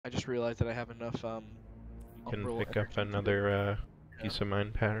just realized that I have enough, You can umbrella pick up energy to another Yeah. piece of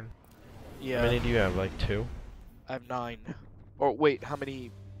mine pattern. Yeah, How many do you have? Like 2? I have 9. Or wait, how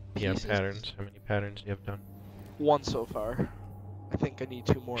many Yeah, pieces? patterns. How many patterns do you have done? 1 so far. I think I need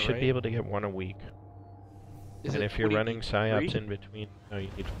 2 more, You should right? be able to get 1 a week. Is And it, if you're what do you running need, psyops 3? in between, no, you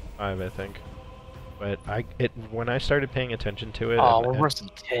need 5, I think. But when I started paying attention to it, Oh, we're versus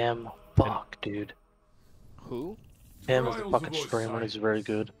Tim. Fuck, dude. Who? Tim is a fucking streamer and he's very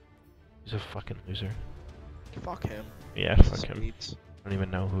good. he's a fucking loser. Fuck him. Yeah, This fuck is him. AIDS. I don't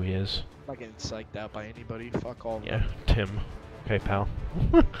even know who he is. I'm not getting psyched out by anybody. Fuck all of Yeah, them. Tim. Okay, pal.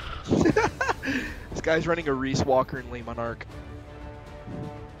 This guy's running a Reese Walker and Lee Monarch.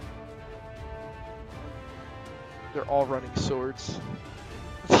 They're all running swords.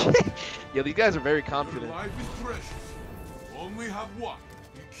 Yeah, these guys are very confident. Life is precious. Only have one.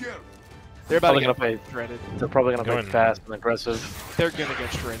 Be careful. They're about to Probably get gonna shredded. They're probably gonna Going. play fast and aggressive. They're gonna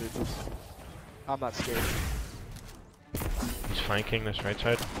get shredded. I'm not scared. He's flanking this right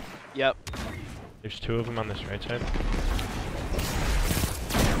side. Yep. There's 2 of them on this right side.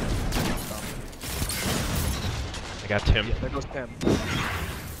 I got Tim. Yeah, there goes Tim.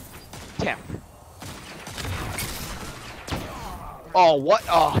 Tim. Oh, what?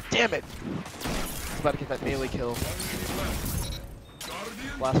 Oh, damn it. He's about to get that melee kill.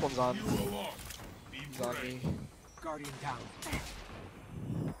 Last one's on. He's on me. Guardian down.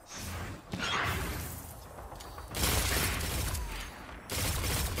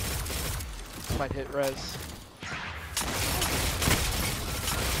 Might hit res.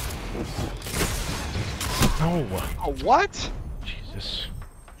 No! Oh, what? Jesus.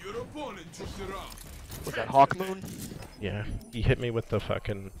 Your opponent took the round. Was that Hawkmoon? Yeah, he hit me with the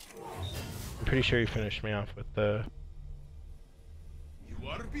fucking... I'm pretty sure he finished me off with the You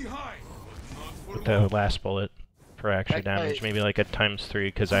are behind, but not for with the long. last bullet for extra That guy- damage. Maybe like a ×3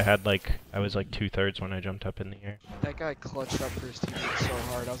 because I had like I was like 2/3 when I jumped up in the air. That guy clutched up for his teammate so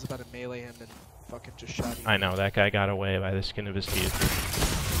hard. I was about to melee him and fucking just shot him. I know that guy got away by the skin of his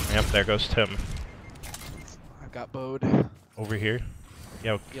teeth. Yep, there goes Tim. I've got bowed. Over here.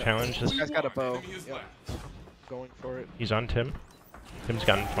 Yo, Yeah. challenge This this. guy's got a bow. Enemy is Yep. left. Going for it. He's on Tim. Tim's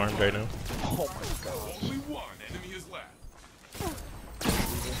gotten farmed right now. Oh my god. Only one enemy is left.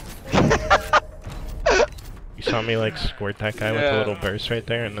 You saw me like squirt that guy with a Yeah. little burst right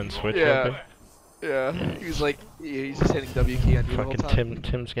there and then switch Yeah. over. Yeah. He was like, yeah, he's just hitting W key on you the whole Fucking time.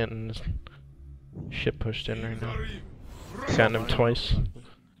 Tim's getting his shit pushed in right now. Zarim, Gotten him twice.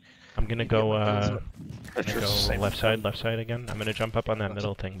 I'm gonna go That's gonna just go the same left side again. I'm gonna jump up on that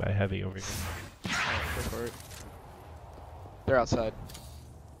middle thing by heavy over here. Alright, go for it. They're outside.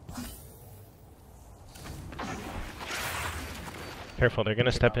 Careful, they're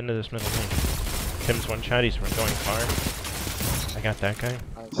gonna step into this middle thing. Tim's one shot, he's going far. I got that guy.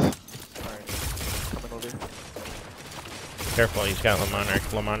 Nice. Alright. Coming over. Careful, he's got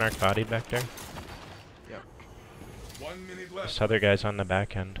Lamonarch bodied back there. Yep. 1 minute left. This other guy's on the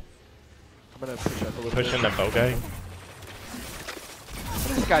back end. I'm gonna push up a little Pushing bit. the bow guy.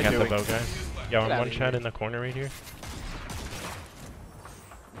 What is this guy I got doing? the bow guy. Yo, Get I'm outta one shot here. in the corner right here.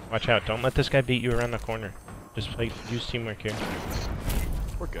 Watch out, don't let this guy beat you around the corner. Just play, use teamwork here.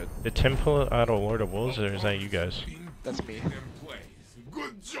 We're good. Did Tim pull out a Lord of Wolves, or is that you guys? That's me. Them plays.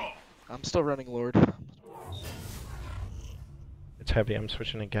 Good job. I'm still running Lord. It's heavy, I'm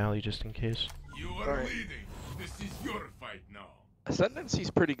switching to Galley just in case. You are Alright. leading. This is your fight now. Ascendancy's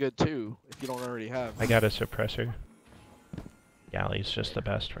pretty good too, if you don't already have. I got a suppressor. Galley's just the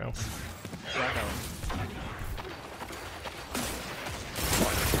best, bro. Yeah, I know.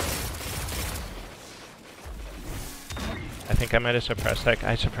 I think I might have suppressed that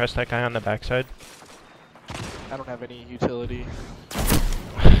guy. I suppressed that guy on the backside. I don't have any utility.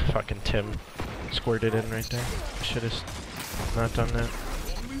 Fucking Tim squirted in right there. I should have not done that.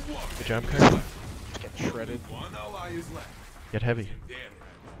 Only one. Good job, enemy Kurt. is left. Just getting shredded. One ally is left. Get heavy. There.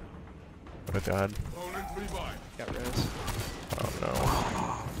 What a god. Opponent revived. Got res. Oh no.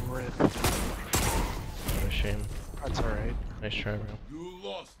 Oh, rip. What a shame. That's alright. Nice try, bro. You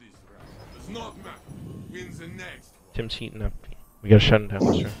lost this round. Does not matter. Wins the next one. Tim's heating up. We gotta shut him down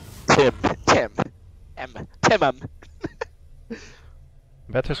this round. Tim. I'm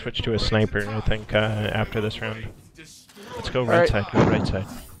about to switch to a sniper, I think, after this round. Let's go right side, go right side.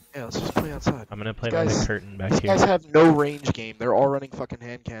 Yeah, let's just play outside. I'm gonna play These by the guys- curtain back These here. guys have no range game. They're all running fucking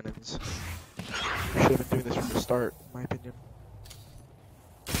hand cannons. We should have been doing this from the start, in my opinion.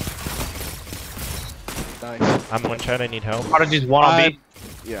 Nice. I'm one shot, I need help. Prodigy's one on me.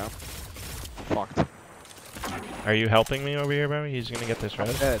 Yeah. Fucked. Are you helping me over here, bro? He's gonna get this I'm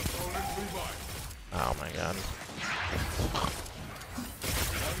res. dead. Opponent revived. Oh my god.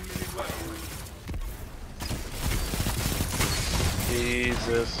 1 is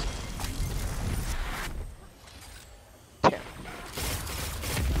this?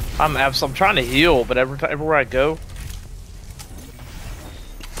 Damn. I'm trying to heal, but everywhere I go,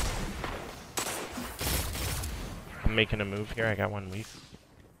 I'm making a move here. I got one weak.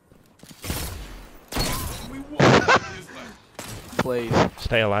 Plays.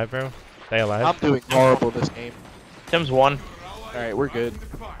 Stay alive, bro. Stay alive. I'm doing horrible this game. Tim's one. Alright, we're good.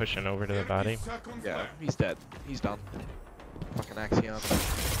 Pushing over to the body. Yeah, he's dead. He's done. Fucking Axion.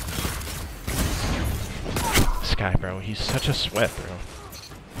 This guy, bro. He's such a sweat, bro.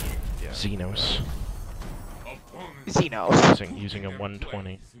 Yeah. Xenos. Xenos. Using a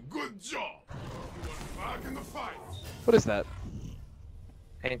 120. Good job. You are back in the fight. What is that?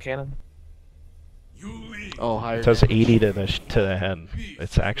 Hand cannon. You lead. Oh, higher. It does damage. 80 to the head.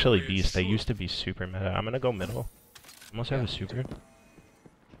 It's actually beast. They used to be super meta. I'm gonna go middle. Almost have a super.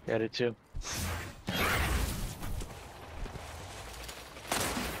 Yeah, I did too.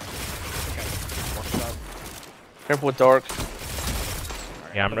 One shot. Careful with dark.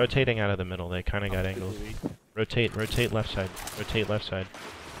 Yeah, I'm rotating out of the middle. They kind of got angled. Rotate, rotate left side. Rotate left side.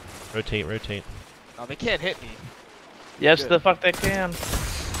 Rotate, rotate. No, they can't hit me. Yes, Good. the fuck they can.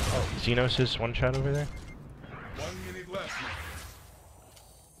 Xenos is one shot over there. 1 minute left.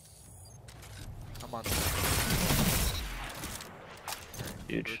 I'm on.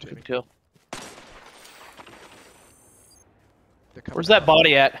 Huge. Rotating. Good kill. They're coming Where's that out.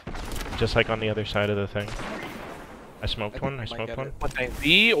 body at? Just like on the other side of the thing. I smoked think one. we I might smoked get one. it. What thing?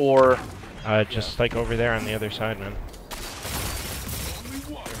 B or? Just like over there on the other side, man. Only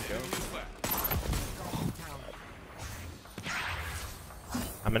one enemy is left.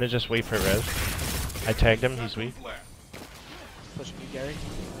 I'm gonna just wait for res. I tagged him. He's weak. Left. Pushing you, Gary.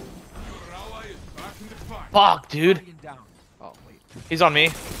 Your ally is back in the fight. Fuck, dude. Oh, wait. He's on me.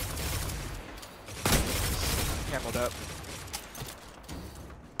 Cameled up.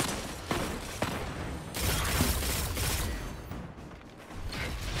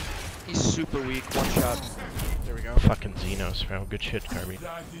 He's super weak. One shot. There we go. Fucking Xenos, bro. Good shit, Carby.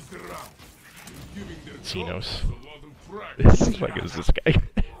 That is the round. You're giving their Xenos. dogs a lot of practice. What the fuck is this guy?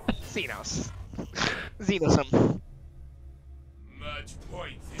 Xenos. Xenosum. Match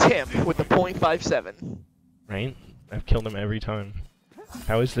point. Tim with the .57. Right? I've killed him every time.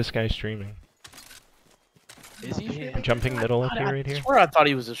 How is this guy streaming? Is he streaming? Jumping middle up here, right I here? swear I thought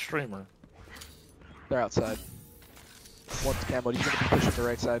he was a streamer. They're outside. One's camoed. He's gonna be pushing the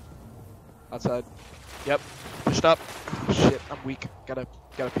right side. Outside. Yep. Pushed up. Oh, shit, I'm weak. Gotta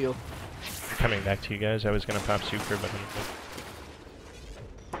peel. I'm coming back to you guys. I was gonna pop super, but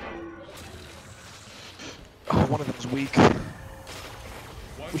Oh, one of them's weak.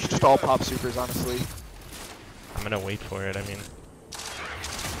 We should just all pop supers, honestly. I'm gonna wait for it. I mean,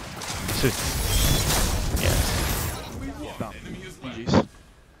 this is yeah. Done. GG's.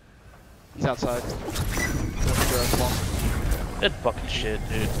 He's outside. Good fucking shit,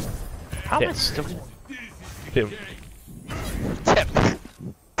 dude. How am I Yeah. still? Dude, Tim.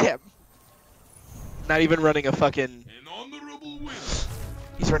 Tim. Not even running a fucking... An honorable win.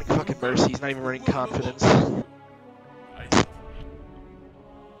 He's running fucking Mercy. He's not even running Confidence.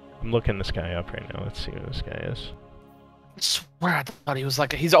 I'm looking this guy up right now. Let's see who this guy is. I swear I thought he was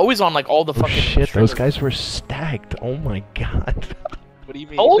like he's always on like all the Oh fucking. shit! Those streamers. guys were stacked. Oh my god. What do you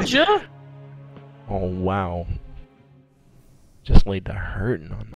mean? Told ya. Oh wow. Just laid the hurting on